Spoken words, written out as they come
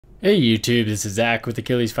Hey YouTube, this is Zach with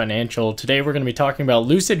Achilles Financial. Today we're going to be talking about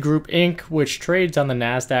Lucid Group Inc., which trades on the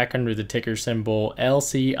NASDAQ under the ticker symbol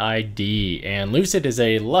LCID. And Lucid is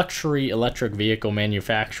a luxury electric vehicle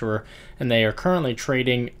manufacturer, and they are currently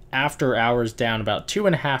trading after hours down about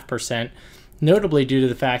 2.5%, notably due to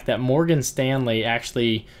the fact that Morgan Stanley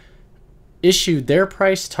actually issued their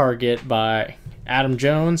price target by Adam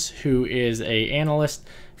Jones, who is an analyst,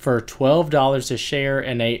 for $12 a share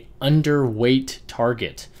and a underweight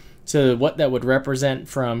target. So what that would represent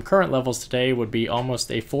from current levels today would be almost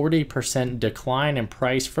a 40% decline in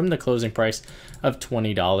price from the closing price of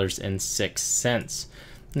 $20.06.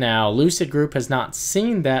 Now, Lucid Group has not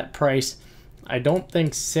seen that price, I don't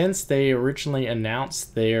think, since they originally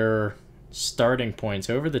announced their starting points.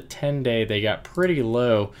 Over the 10-day, they got pretty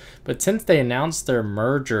low, but since they announced their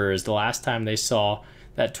merger is the last time they saw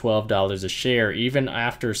that $12 a share, even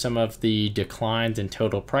after some of the declines in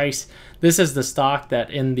total price. This is the stock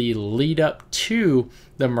that in the lead up to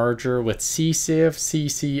the merger with CCIV,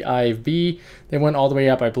 they went all the way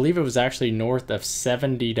up. I believe it was actually north of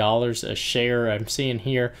 $70 a share. I'm seeing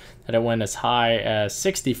here that it went as high as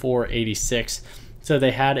 $64.86. So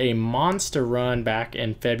they had a monster run back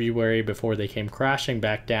in February before they came crashing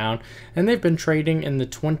back down, and they've been trading in the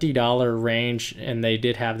 $20 range, and they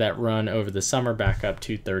did have that run over the summer back up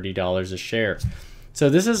to $30 a share.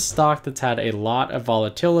 So this is a stock that's had a lot of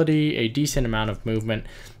volatility, a decent amount of movement,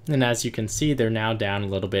 and as you can see, they're now down a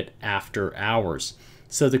little bit after hours.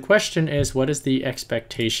 So the question is, what is the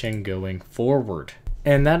expectation going forward?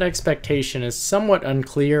 And that expectation is somewhat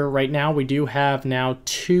unclear. Right now, we do have now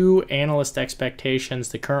two analyst expectations.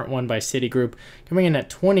 The current one by Citigroup coming in at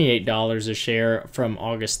 $28 a share from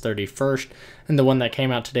August 31st, and the one that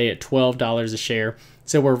came out today at $12 a share.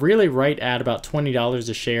 So we're really right at about $20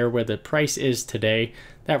 a share where the price is today.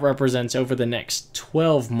 That represents over the next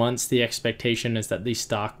 12 months, the expectation is that the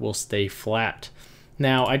stock will stay flat.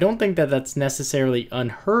 Now, I don't think that that's necessarily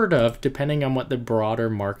unheard of depending on what the broader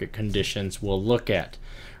market conditions will look at.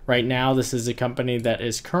 Right now, this is a company that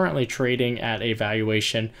is currently trading at a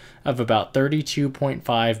valuation of about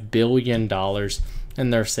 $32.5 billion,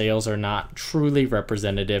 and their sales are not truly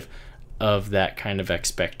representative of that kind of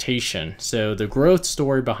expectation. So the growth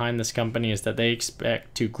story behind this company is that they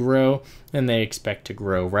expect to grow, and they expect to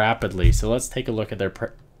grow rapidly. So let's take a look at their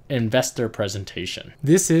investor presentation.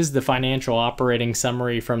 This is the financial operating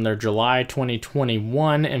summary from their July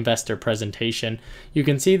 2021 investor presentation. You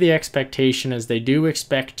can see the expectation is they do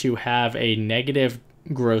expect to have a negative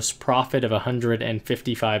gross profit of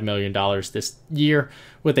 $155 million this year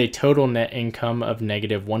with a total net income of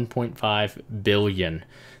negative $1.5 billion.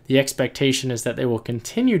 The expectation is that they will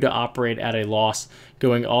continue to operate at a loss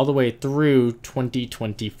going all the way through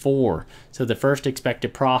 2024. So the first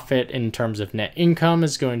expected profit in terms of net income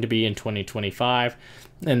is going to be in 2025,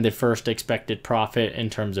 and the first expected profit in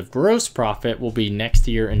terms of gross profit will be next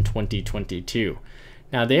year in 2022.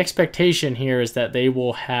 Now, the expectation here is that they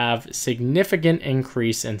will have significant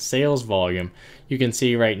increase in sales volume. You can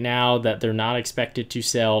see right now that they're not expected to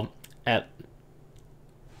sell at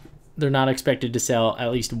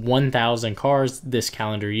least 1,000 cars this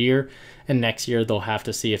calendar year, and next year they'll have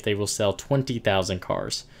to see if they will sell 20,000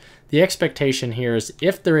 cars. The expectation here is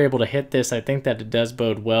if they're able to hit this, I think that it does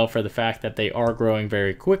bode well for the fact that they are growing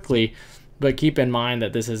very quickly, but keep in mind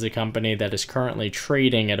that this is a company that is currently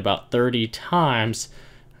trading at about 30 times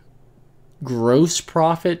gross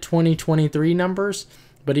profit 2023 numbers.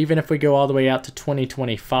 But even if we go all the way out to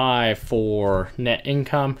 2025 for net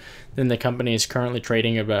income, then the company is currently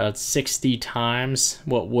trading about 60 times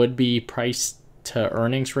what would be price to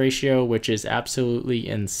earnings ratio, which is absolutely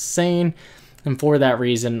insane. And for that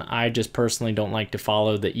reason, I just personally don't like to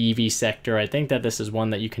follow the EV sector. I think that this is one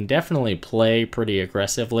that you can definitely play pretty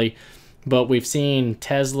aggressively. But we've seen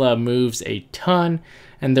Tesla moves a ton,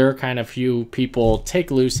 and there are kind of few people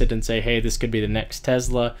take Lucid and say, hey, this could be the next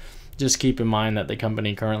Tesla. Just keep in mind that the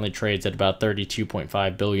company currently trades at about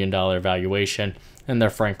 $32.5 billion valuation, and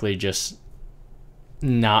they're frankly just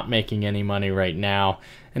not making any money right now,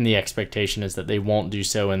 and the expectation is that they won't do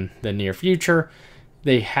so in the near future.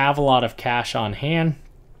 They have a lot of cash on hand,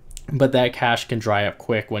 but that cash can dry up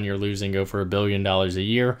quick when you're losing over $1 billion a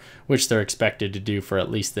year, which they're expected to do for at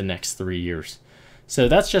least the next 3 years. So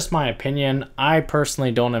that's just my opinion. I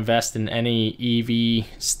personally don't invest in any EV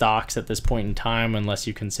stocks at this point in time unless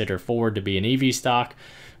you consider Ford to be an EV stock.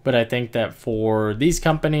 But I think that for these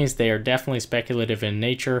companies, they are definitely speculative in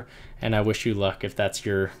nature, and I wish you luck if that's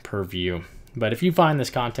your purview. But if you find this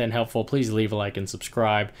content helpful, please leave a like and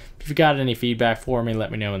subscribe. If you've got any feedback for me,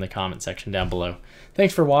 let me know in the comment section down below.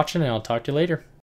 Thanks for watching, and I'll talk to you later.